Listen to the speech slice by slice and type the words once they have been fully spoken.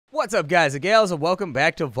What's up, guys and gals, and welcome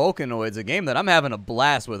back to Volcanoids, a game that I'm having a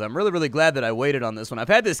blast with. I'm really glad that I waited on this one. I've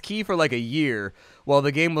had this key for like a year while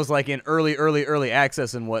the game was like in early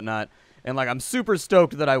access and whatnot, and like I'm super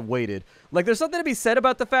stoked that I waited. Like there's something to be said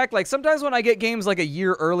about the fact, like sometimes when I get games like a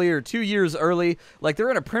year early or 2 years early, like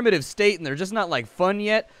they're in a primitive state and they're just not like fun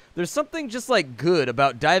yet. There's something just like good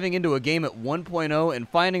about diving into a game at 1.0 and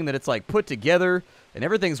finding that it's like put together and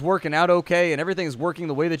everything's working out okay and everything's working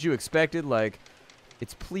the way that you expected. Like,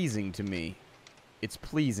 it's pleasing to me. It's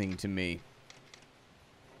pleasing to me.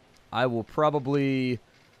 I will probably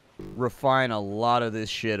refine a lot of this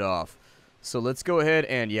shit off. So let's go ahead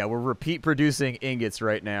and, yeah, we're repeat producing ingots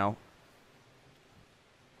right now.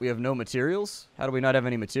 We have no materials? How do we not have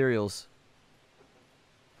any materials?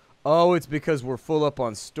 Oh, it's because we're full up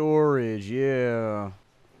on storage, yeah.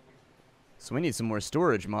 So we need some more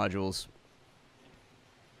storage modules.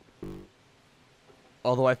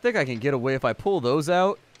 Although I think I can get away if I pull those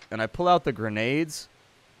out, and I pull out the grenades,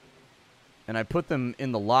 and I put them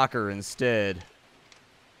in the locker instead.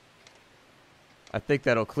 I think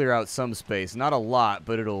that'll clear out some space. Not a lot,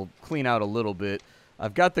 but it'll clean out a little bit.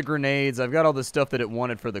 I've got the grenades. I've got all the stuff that it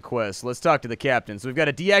wanted for the quest. Let's talk to the captain. So we've got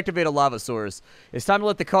to deactivate a lava source. It's time to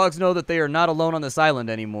let the cogs know that they are not alone on this island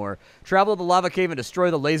anymore. Travel to the lava cave and destroy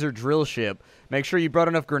the laser drill ship. Make sure you brought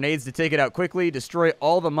enough grenades to take it out quickly. Destroy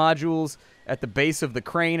all the modules at the base of the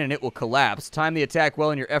crane and it will collapse. Time the attack well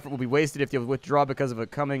and your effort will be wasted if you withdraw because of a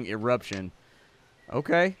coming eruption.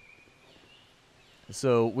 Okay.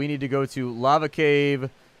 So we need to go to lava cave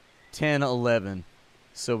 1011.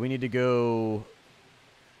 So we need to go...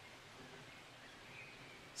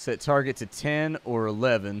 set target to 10 or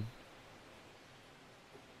 11.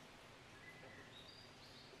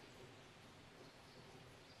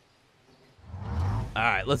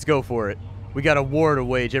 Alright, let's go for it. We got a war to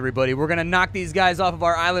wage, everybody. We're going to knock these guys off of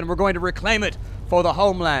our island. We're going to reclaim it for the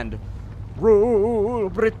homeland. Rule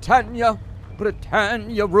Britannia.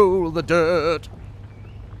 Britannia, rule the dirt.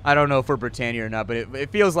 I don't know if we're Britannia or not, but it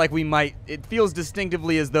feels like we might... it feels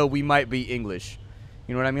distinctively as though we might be English.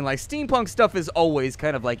 You know what I mean? Like, steampunk stuff is always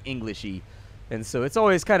kind of, like, English-y. And so it's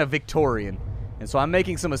always kind of Victorian. And so I'm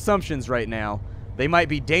making some assumptions right now. They might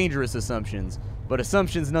be dangerous assumptions, but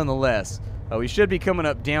assumptions nonetheless. We should be coming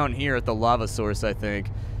up down here at the lava source, I think.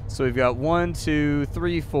 So we've got 1, 2,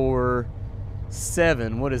 3, 4,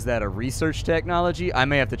 7. What is that, a research technology? I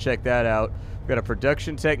may have to check that out. We've got a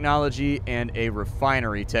production technology and a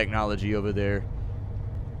refinery technology over there.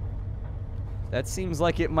 That seems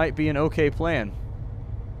like it might be an okay plan.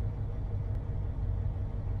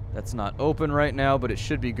 That's not open right now, but it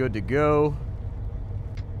should be good to go.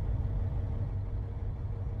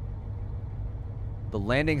 The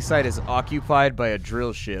landing site is occupied by a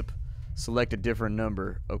drill ship. Select a different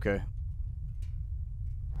number. Okay.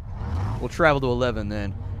 We'll travel to 11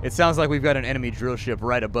 then. It sounds like we've got an enemy drill ship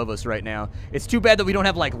right above us right now. It's too bad that we don't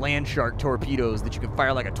have like land shark torpedoes that you can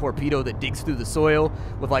fire like a torpedo that digs through the soil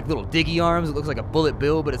with like little diggy arms. It looks like a bullet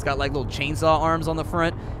bill, but it's got like little chainsaw arms on the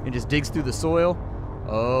front and just digs through the soil.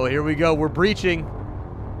 Oh, here we go. We're breaching.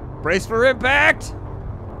 Brace for impact.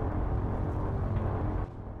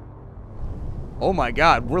 Oh my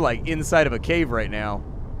god, we're like inside of a cave right now.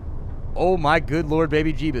 Oh my good lord,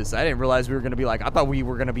 baby Jeebus. I didn't realize we were going to be like, I thought we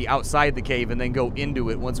were going to be outside the cave and then go into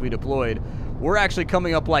it once we deployed. We're actually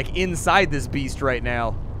coming up like inside this beast right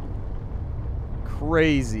now.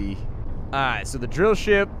 Crazy. Alright, so the drill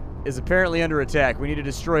ship is apparently under attack. We need to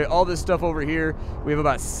destroy all this stuff over here. We have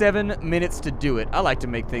about 7 minutes to do it. I like to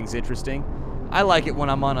make things interesting. I like it when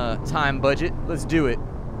I'm on a time budget. Let's do it.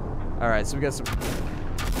 Alright, so we got some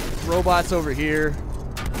robots over here.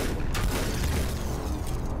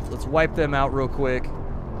 Let's wipe them out real quick.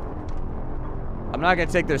 I'm not going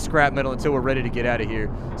to take their scrap metal until we're ready to get out of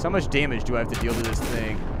here. So how much damage do I have to deal to this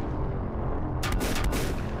thing?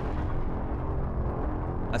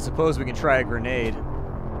 I suppose we can try a grenade.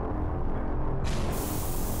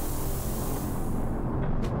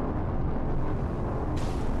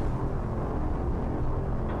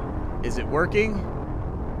 Is it working?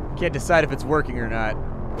 Can't decide if it's working or not.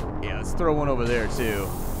 Yeah, let's throw one over there too.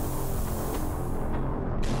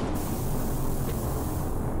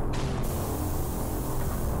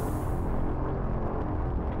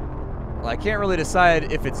 Well, I can't really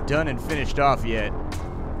decide if it's done and finished off yet.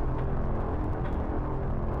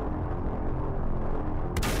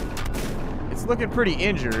 It's looking pretty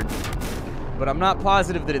injured, but I'm not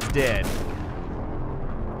positive that it's dead.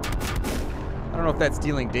 I don't know if that's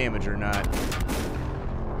dealing damage or not.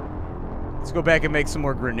 Let's go back and make some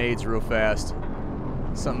more grenades real fast.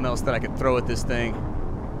 Something else that I could throw at this thing.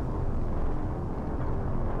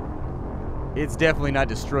 It's definitely not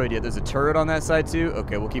destroyed yet. There's a turret on that side too.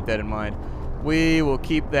 Okay, we'll keep that in mind. We will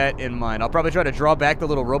keep that in mind. I'll probably try to draw back the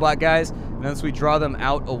little robot guys, and once we draw them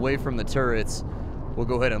out away from the turrets, we'll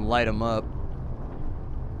go ahead and light them up.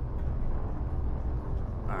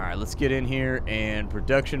 All right, let's get in here, and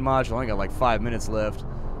production module. I only got like 5 minutes left.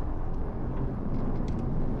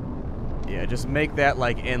 Yeah, just make that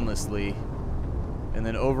like endlessly. And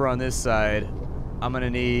then over on this side, I'm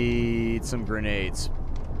gonna need some grenades.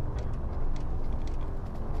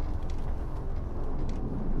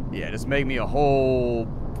 Yeah, just make me a whole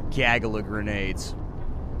gaggle of grenades.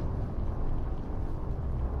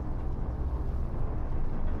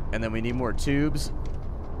 And then we need more tubes.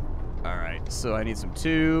 Alright, so I need some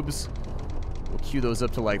tubes. We'll queue those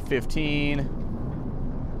up to like 15.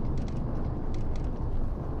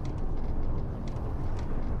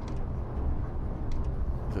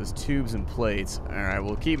 Those tubes and plates. Alright,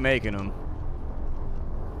 we'll keep making them.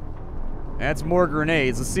 That's more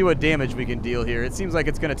grenades. Let's see what damage we can deal here. It seems like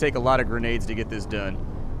it's going to take a lot of grenades to get this done.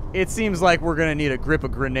 It seems like we're going to need a grip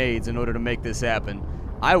of grenades in order to make this happen.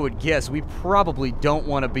 I would guess we probably don't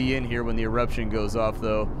want to be in here when the eruption goes off,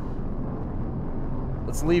 though.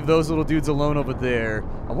 Let's leave those little dudes alone over there.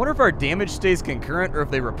 I wonder if our damage stays concurrent or if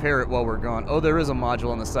they repair it while we're gone. Oh, there is a module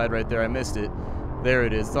on the side right there. I missed it. There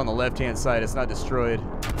it is. It's on the left-hand side. It's not destroyed.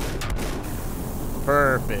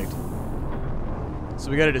 Perfect. So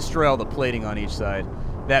we got to destroy all the plating on each side.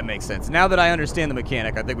 That makes sense. Now that I understand the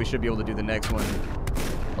mechanic, I think we should be able to do the next one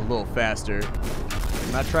a little faster.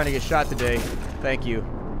 I'm not trying to get shot today. Thank you.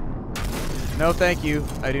 No, thank you.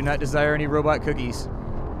 I do not desire any robot cookies.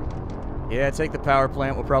 Yeah, take the power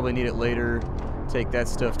plant. We'll probably need it later. Take that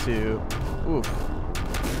stuff too. Oof.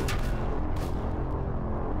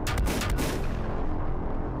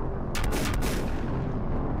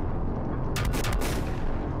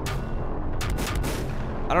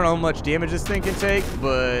 I don't know how much damage this thing can take,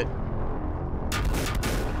 but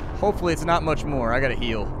hopefully it's not much more. I gotta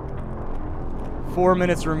heal. 4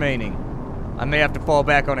 minutes remaining. I may have to fall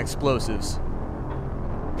back on explosives.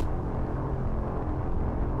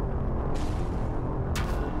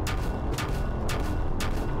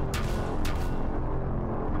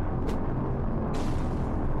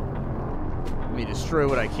 Let me destroy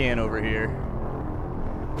what I can over here.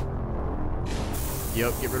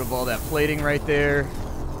 Yep, get rid of all that plating right there.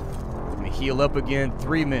 Heal up again.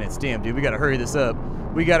 3 minutes. Damn, dude, we gotta hurry this up.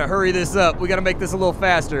 We gotta hurry this up. We gotta make this a little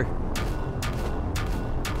faster.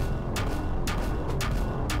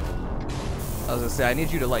 I was gonna say, I need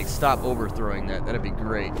you to, like, stop overthrowing that. That'd be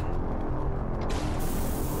great.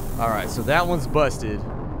 Alright, so that one's busted.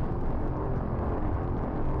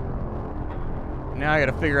 Now I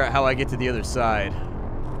gotta figure out how I get to the other side.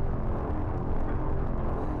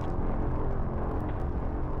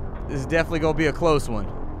 This is definitely gonna be a close one.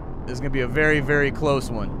 This is going to be a very, very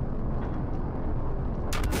close one.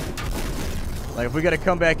 Like, if we got to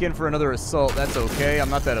come back in for another assault, that's okay.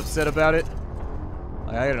 I'm not that upset about it.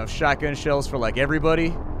 Like, I got enough shotgun shells for, like,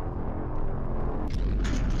 everybody.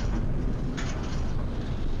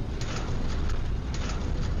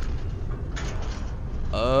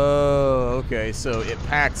 Oh, okay. So it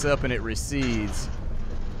packs up and it recedes.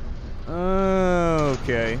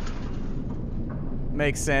 Okay.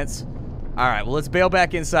 Makes sense. Alright, well, let's bail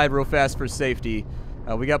back inside real fast for safety.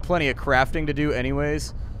 We got plenty of crafting to do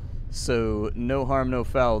anyways, so no harm, no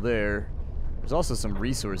foul there. There's also some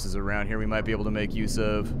resources around here we might be able to make use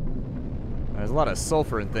of. There's a lot of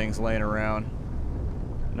sulfur and things laying around.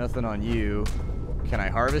 Nothing on you. Can I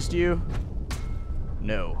harvest you?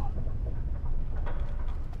 No.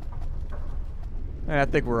 I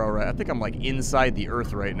think we're alright. I think I'm like inside the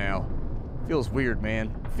earth right now. Feels weird,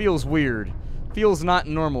 man. Feels weird. Feels not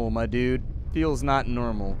normal, my dude. Feels not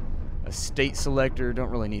normal. A state selector, don't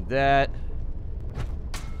really need that.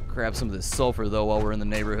 Grab some of this sulfur, though, while we're in the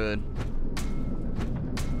neighborhood.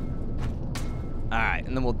 Alright,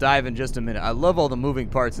 and then we'll dive in just a minute. I love all the moving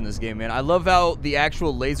parts in this game, man. I love how the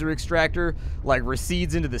actual laser extractor, like,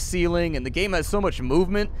 recedes into the ceiling, and the game has so much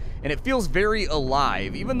movement, and it feels very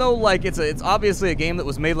alive. Even though, like, it's obviously a game that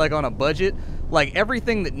was made, like, on a budget, like,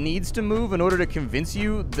 everything that needs to move in order to convince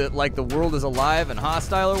you that, like, the world is alive and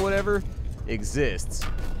hostile or whatever exists.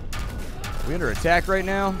 Are we under attack right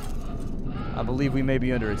now? I believe we may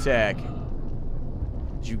be under attack.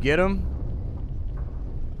 Did you get him?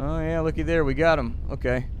 Oh, yeah, looky there. We got him.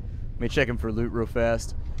 Okay. Let me check him for loot real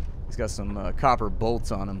fast. He's got some copper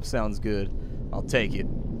bolts on him. Sounds good. I'll take it.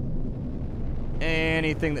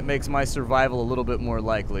 Anything that makes my survival a little bit more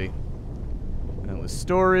likely. And with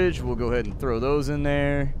storage, we'll go ahead and throw those in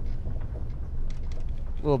there.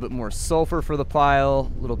 A little bit more sulfur for the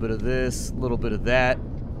pile. A little bit of this. A little bit of that.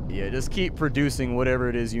 Yeah, just keep producing whatever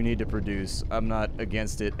it is you need to produce. I'm not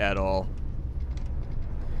against it at all.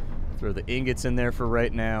 Throw the ingots in there for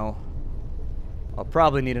right now. I'll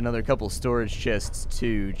probably need another couple storage chests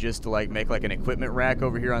too, just to like make like an equipment rack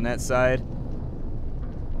over here on that side.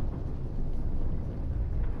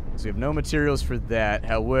 So we have no materials for that.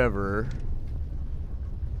 However,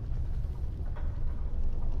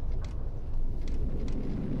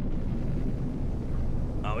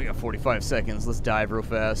 oh, we got 45 seconds. Let's dive real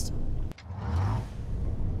fast.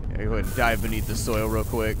 Okay, go ahead and dive beneath the soil real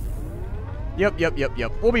quick. Yep.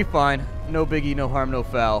 We'll be fine. No biggie, no harm, no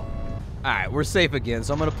foul. Alright, we're safe again,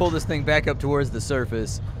 so I'm going to pull this thing back up towards the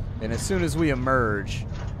surface, and as soon as we emerge,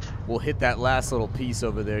 we'll hit that last little piece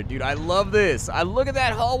over there. Dude, I love this. Look at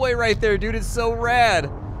that hallway right there, dude. It's so rad.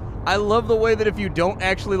 I love the way that if you don't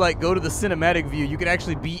actually, like, go to the cinematic view, you can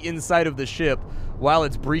actually be inside of the ship while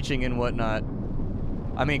it's breaching and whatnot.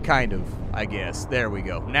 I mean, kind of, I guess. There we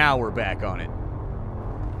go. Now we're back on it.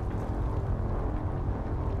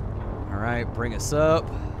 Alright, bring us up.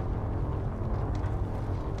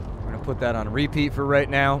 We're going to put that on repeat for right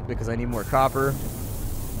now because I need more copper.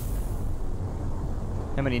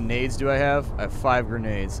 How many nades do I have? I have 5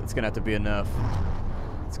 grenades. It's going to have to be enough.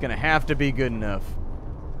 It's going to have to be good enough.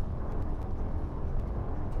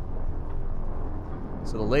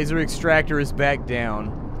 So the laser extractor is back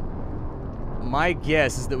down. My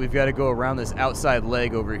guess is that we've got to go around this outside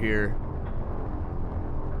leg over here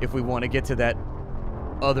if we want to get to that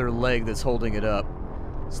other leg that's holding it up.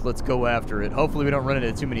 So let's go after it. Hopefully we don't run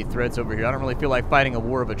into too many threats over here. I don't really feel like fighting a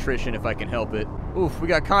war of attrition if I can help it. Oof, we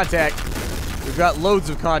got contact. We've got loads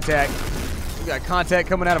of contact. We got contact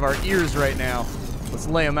coming out of our ears right now. Let's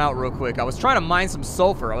lay them out real quick. I was trying to mine some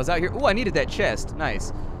sulfur. I was out here. Oh, I needed that chest.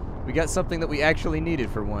 Nice. We got something that we actually needed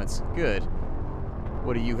for once. Good.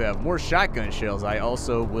 What do you have? More shotgun shells. I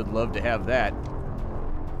also would love to have that.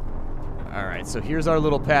 Alright, so here's our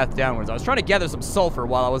little path downwards. I was trying to gather some sulfur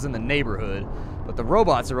while I was in the neighborhood, but the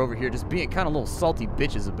robots are over here just being kind of little salty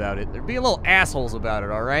bitches about it. They're being little assholes about it,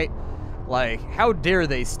 alright? Like, how dare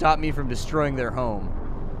they stop me from destroying their home?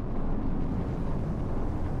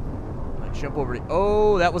 I'm gonna jump over to...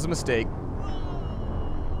 Oh, that was a mistake.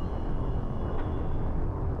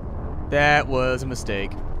 That was a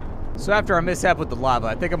mistake. So after our mishap with the lava,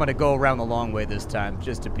 I think I'm going to go around the long way this time,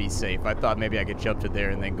 just to be safe. I thought maybe I could jump to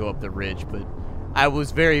there and then go up the ridge, but I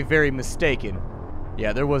was very, very mistaken.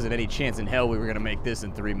 Yeah, there wasn't any chance in hell we were going to make this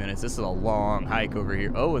in 3 minutes. This is a long hike over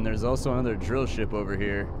here. Oh, and there's also another drill ship over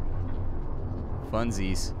here.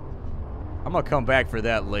 Funsies. I'm going to come back for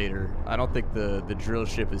that later. I don't think the drill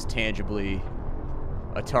ship is tangibly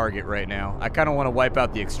a target right now. I kind of want to wipe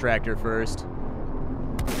out the extractor first,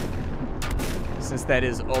 since that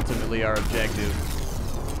is ultimately our objective.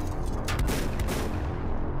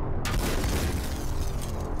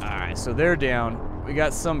 Alright, so they're down. We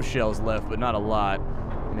got some shells left, but not a lot.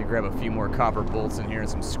 Let me grab a few more copper bolts in here and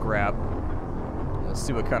some scrap. Let's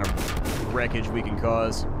see what kind of wreckage we can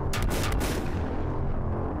cause.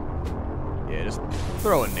 Yeah, just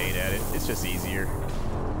throw a nade at it. It's just easier.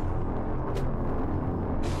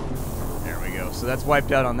 There we go. So that's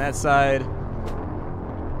wiped out on that side.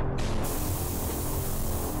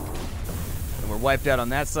 We're wiped out on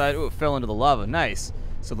that side. Oh, it fell into the lava. Nice.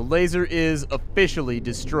 So the laser is officially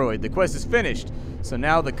destroyed. The quest is finished. So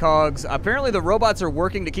now the cogs... Apparently the robots are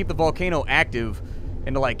working to keep the volcano active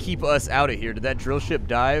and to, like, keep us out of here. Did that drill ship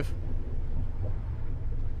dive?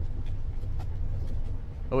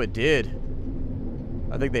 Oh, it did.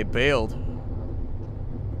 I think they bailed.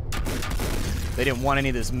 They didn't want any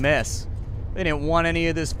of this mess. They didn't want any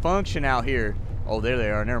of this function out here. Oh, there they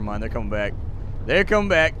are. Never mind. They're coming back. They're coming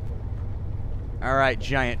back. Alright,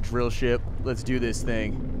 giant drill ship. Let's do this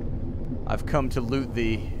thing. I've come to loot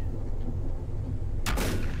thee.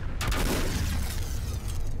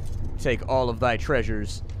 Take all of thy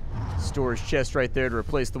treasures. Storage chest right there to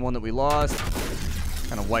replace the one that we lost.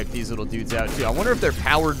 Kind of wipe these little dudes out too. I wonder if they're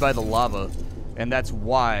powered by the lava, and that's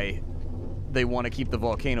why they want to keep the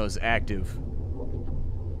volcanoes active.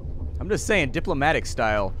 I'm just saying, diplomatic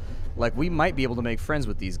style, like, we might be able to make friends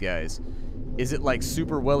with these guys. Is it, like,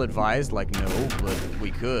 super well advised? Like, no, but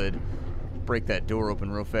we could break that door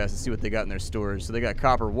open real fast and see what they got in their storage. So they got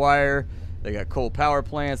copper wire, they got coal power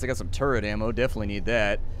plants, they got some turret ammo, definitely need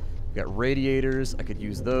that. We got radiators, I could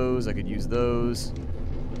use those, I could use those.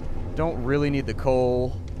 Don't really need the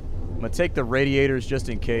coal. I'm gonna take the radiators just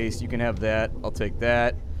in case. You can have that, I'll take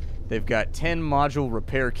that. They've got 10 module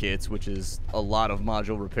repair kits, which is a lot of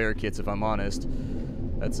module repair kits if I'm honest.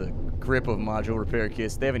 That's a grip of module repair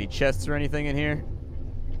kits. Do they have any chests or anything in here?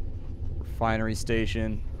 Refinery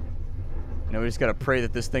station. You know, we just gotta pray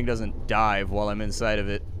that this thing doesn't dive while I'm inside of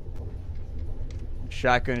it.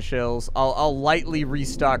 shotgun shells. I'll lightly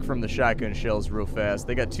restock from the shotgun shells real fast.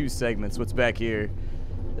 They got 2 segments. What's back here?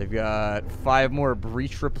 They've got 5 more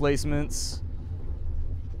breach replacements.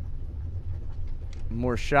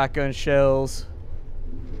 More shotgun shells.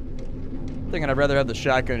 I'm thinking I'd rather have the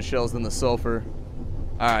shotgun shells than the sulfur.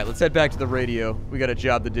 Alright, let's head back to the radio. We got a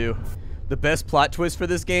job to do. The best plot twist for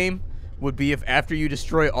this game would be if after you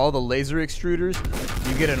destroy all the laser extruders,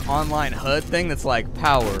 you get an online HUD thing that's like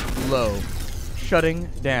power low, shutting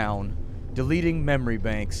down, deleting memory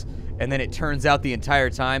banks, and then it turns out the entire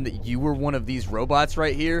time that you were one of these robots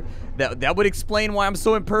right here. That would explain why I'm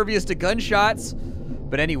so impervious to gunshots.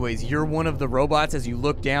 But anyways, you're one of the robots. As you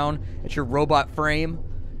look down at your robot frame,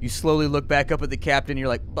 you slowly look back up at the captain, and you're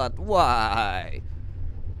like, but why?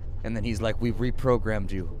 And then he's like, we've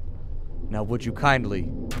reprogrammed you. Now, would you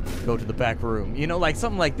kindly go to the back room? You know, like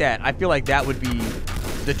something like that. I feel like that would be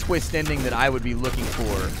the twist ending that I would be looking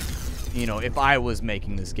for, you know, if I was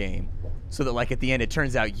making this game. So that, like, at the end, it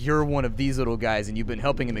turns out you're one of these little guys and you've been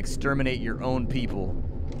helping him exterminate your own people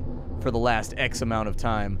for the last X amount of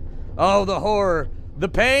time. Oh, the horror! The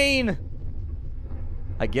pain!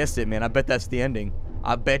 I guessed it, man. I bet that's the ending.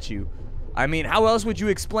 I bet you. I mean, how else would you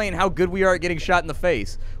explain how good we are at getting shot in the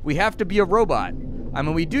face? We have to be a robot. I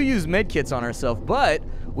mean, we do use medkits on ourselves, but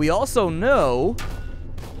we also know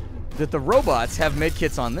that the robots have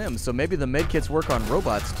medkits on them, so maybe the medkits work on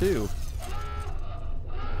robots too.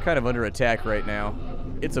 Kind of under attack right now.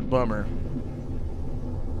 It's a bummer.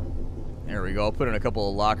 There we go. I'll put in a couple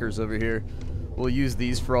of lockers over here. We'll use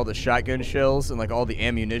these for all the shotgun shells and like all the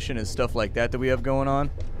ammunition and stuff like that we have going on.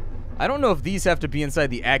 I don't know if these have to be inside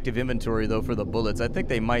the active inventory, though, for the bullets. I think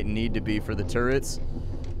they might need to be for the turrets.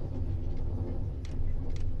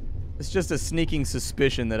 It's just a sneaking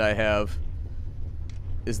suspicion that I have,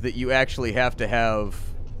 is that you actually have to have...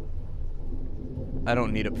 I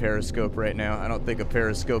don't need a periscope right now. I don't think a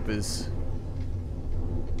periscope is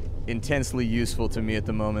intensely useful to me at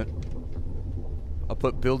the moment. I'll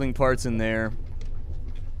put building parts in there.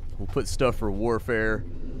 We'll put stuff for warfare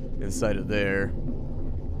inside of there.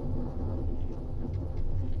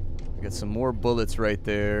 Got some more bullets right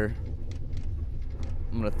there.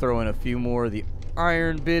 I'm gonna throw in a few more of the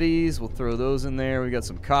iron biddies. We'll throw those in there. We got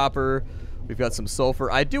some copper. We've got some sulfur.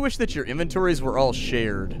 I do wish that your inventories were all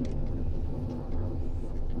shared.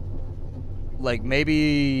 Like,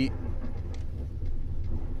 maybe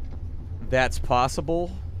that's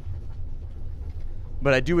possible.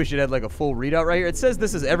 But I do wish it had like a full readout right here. It says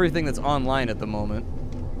this is everything that's online at the moment.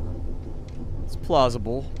 It's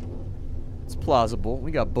plausible. It's plausible.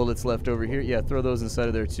 We got bullets left over here. Yeah, throw those inside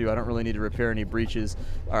of there too. I don't really need to repair any breaches.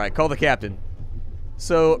 Alright, call the captain.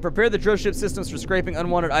 So, prepare the drill ship systems for scraping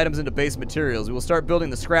unwanted items into base materials. We will start building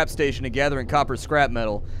the scrap station and gathering copper scrap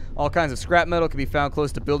metal. All kinds of scrap metal can be found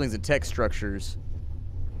close to buildings and tech structures.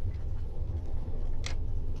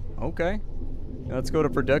 Okay. Now let's go to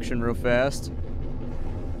production real fast.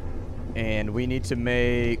 And we need to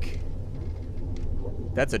make...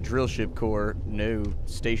 That's a drill ship core. No,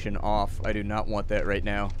 station off. I do not want that right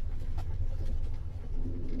now.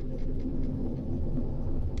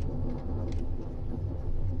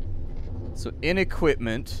 So in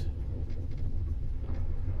equipment,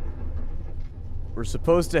 we're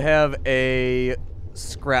supposed to have a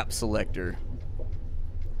scrap selector.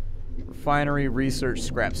 Refinery research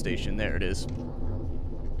scrap station. There it is.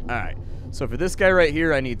 Alright. So for this guy right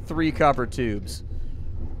here, I need 3 copper tubes.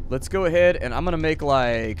 Let's go ahead, and I'm going to make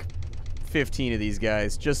like 15 of these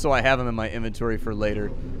guys, just so I have them in my inventory for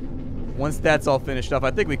later. Once that's all finished up,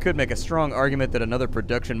 I think we could make a strong argument that another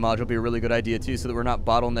production module would be a really good idea too, so that we're not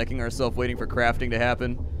bottlenecking ourselves waiting for crafting to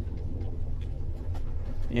happen.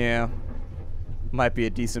 Yeah. Might be a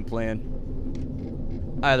decent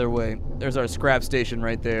plan. Either way, there's our scrap station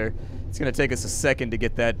right there. It's going to take us a second to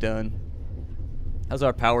get that done. How's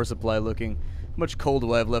our power supply looking? How much coal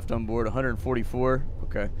do I have left on board? 144?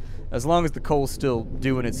 Okay. As long as the coal's still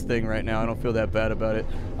doing its thing right now, I don't feel that bad about it.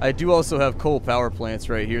 I do also have coal power plants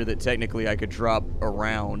right here that technically I could drop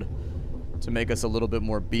around to make us a little bit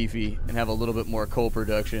more beefy and have a little bit more coal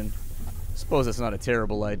production. I suppose that's not a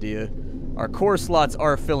terrible idea. Our core slots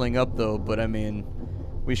are filling up though, but I mean,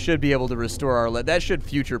 we should be able to restore our lead. That should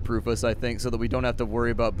future-proof us, I think, so that we don't have to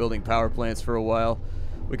worry about building power plants for a while.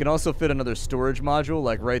 We can also fit another storage module,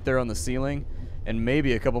 like right there on the ceiling, and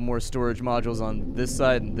maybe a couple more storage modules on this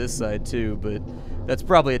side and this side too, but that's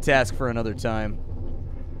probably a task for another time.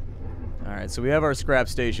 Alright, so we have our scrap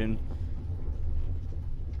station.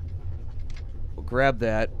 We'll grab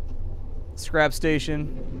that. Scrap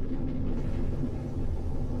station.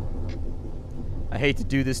 I hate to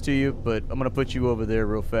do this to you, but I'm going to put you over there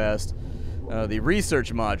real fast. The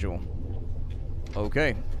research module.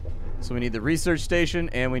 Okay. So we need the research station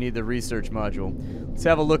and we need the research module. Let's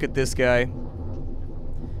have a look at this guy.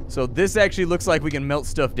 So this actually looks like we can melt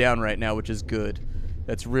stuff down right now, which is good.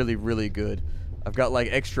 That's really, really good. I've got like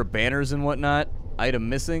extra banners and whatnot. Item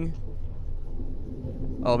missing.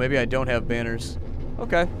 Oh, maybe I don't have banners.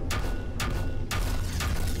 Okay.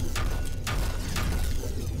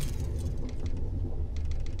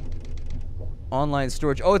 Online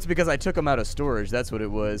storage. Oh, it's because I took them out of storage. That's what it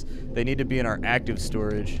was. They need to be in our active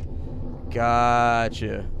storage.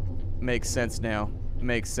 Gotcha. Makes sense now.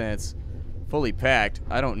 Makes sense. Fully packed.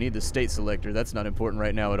 I don't need the state selector. That's not important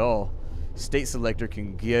right now at all. State selector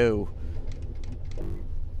can go.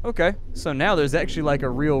 Okay. So now there's actually like a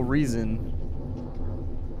real reason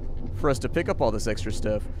for us to pick up all this extra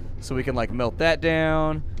stuff. So we can like melt that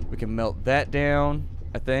down. We can melt that down,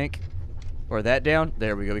 I think. Or that down.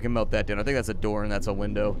 There we go. We can melt that down. I think that's a door and that's a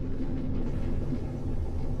window.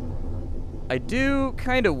 I do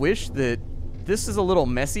kind of wish that this is a little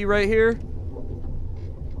messy right here.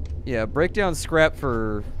 Yeah, break down scrap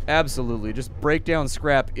for... Absolutely. Just break down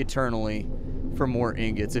scrap eternally for more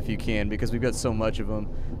ingots if you can, because we've got so much of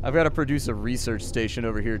them. I've got to produce a research station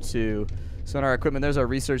over here too. So in our equipment, there's our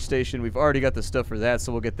research station. We've already got the stuff for that,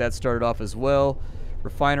 so we'll get that started off as well.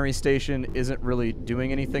 Refinery station isn't really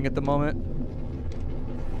doing anything at the moment.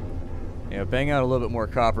 Yeah, bang out a little bit more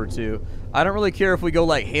copper too. I don't really care if we go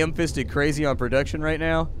like ham-fisted crazy on production right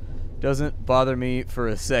now. Doesn't bother me for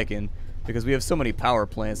a second, because we have so many power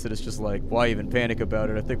plants that it's just like, why even panic about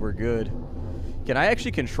it? I think we're good. Can I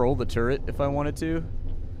actually control the turret if I wanted to?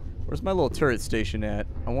 Where's my little turret station at?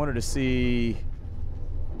 I wanted to see...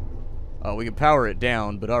 Oh, we can power it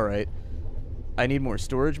down, but alright. I need more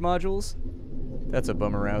storage modules? That's a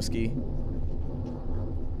bummerowski.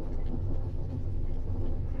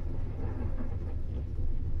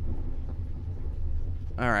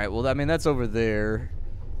 Alright, well, I mean, that's over there.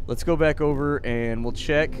 Let's go back over and we'll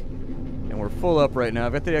check. And we're full up right now.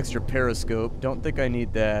 I've got the extra periscope. Don't think I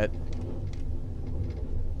need that.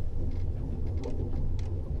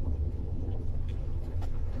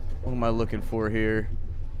 What am I looking for here?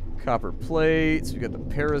 Copper plates. We got the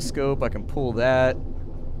periscope. I can pull that.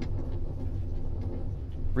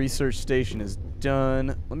 Research station is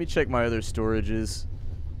done. Let me check my other storages.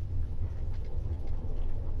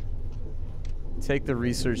 Take the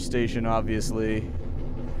research station, obviously.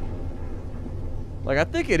 Like, I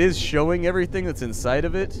think it is showing everything that's inside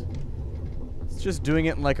of it. It's just doing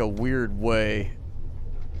it in like a weird way.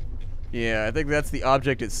 Yeah, I think that's the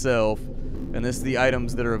object itself. And this is the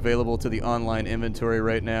items that are available to the online inventory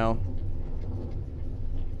right now.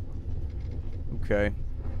 Okay.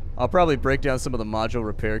 I'll probably break down some of the module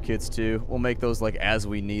repair kits too. We'll make those like as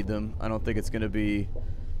we need them. I don't think it's going to be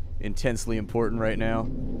intensely important right now.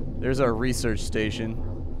 There's our research station.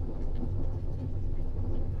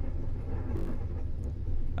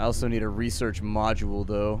 I also need a research module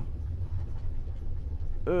though.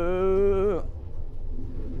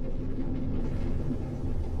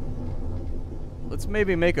 Let's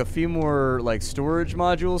maybe make a few more like storage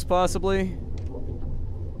modules possibly.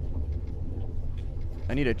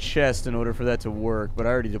 I need a chest in order for that to work, but I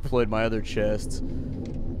already deployed my other chests.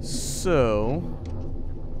 So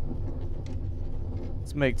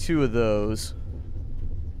let's make 2 of those.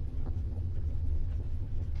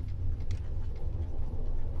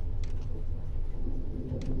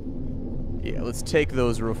 Yeah, let's take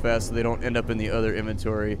those real fast so they don't end up in the other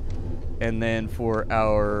inventory. And then for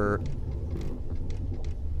our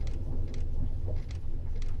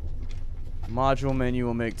module menu,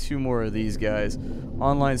 we'll make 2 more of these guys.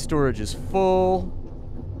 Online storage is full.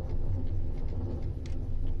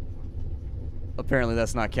 Apparently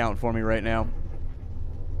that's not counting for me right now.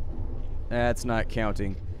 That's not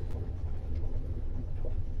counting.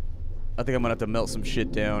 I think I'm gonna have to melt some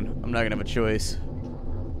shit down. I'm not gonna have a choice.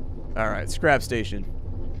 Alright, scrap station.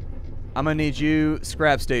 I'm gonna need you,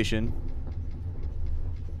 scrap station.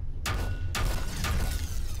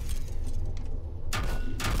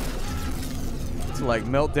 To like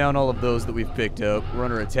melt down all of those that we've picked up. We're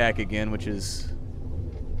under attack again, which is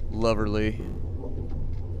lovely.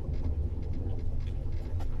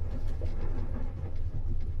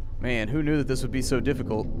 Man, who knew that this would be so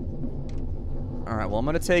difficult? Alright, well, I'm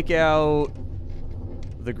gonna take out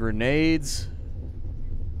the grenades.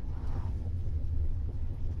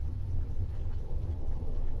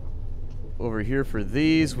 Over here for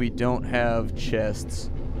these, we don't have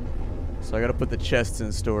chests. So I gotta put the chests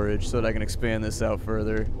in storage so that I can expand this out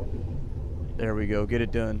further. There we go. Get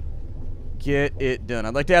it done. Get it done.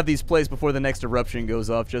 I'd like to have these placed before the next eruption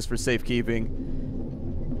goes off, just for safekeeping.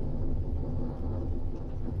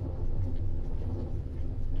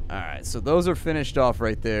 Alright, so those are finished off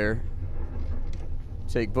right there.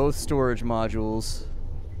 Take both storage modules.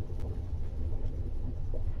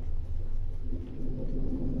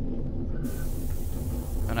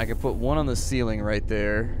 And I can put one on the ceiling right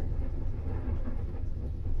there.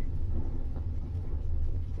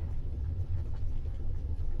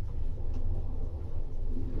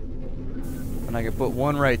 And I can put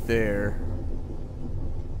one right there.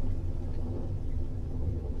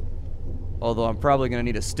 Although I'm probably going to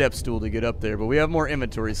need a step stool to get up there. But we have more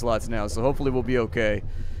inventory slots now, so hopefully we'll be okay.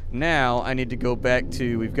 Now I need to go back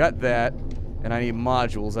to, we've got that, and I need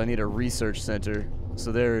modules. I need a research center.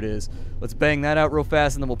 So there it is. Let's bang that out real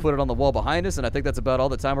fast, and then we'll put it on the wall behind us. And I think that's about all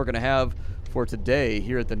the time we're going to have for today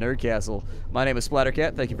here at the Nerd Castle. My name is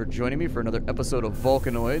Splattercat. Thank you for joining me for another episode of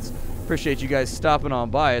Volcanoids. Appreciate you guys stopping on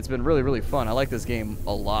by. It's been really, really fun. I like this game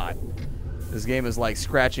a lot. This game is like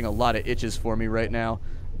scratching a lot of itches for me right now.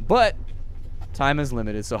 But time is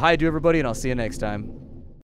limited. So hi to everybody, and I'll see you next time.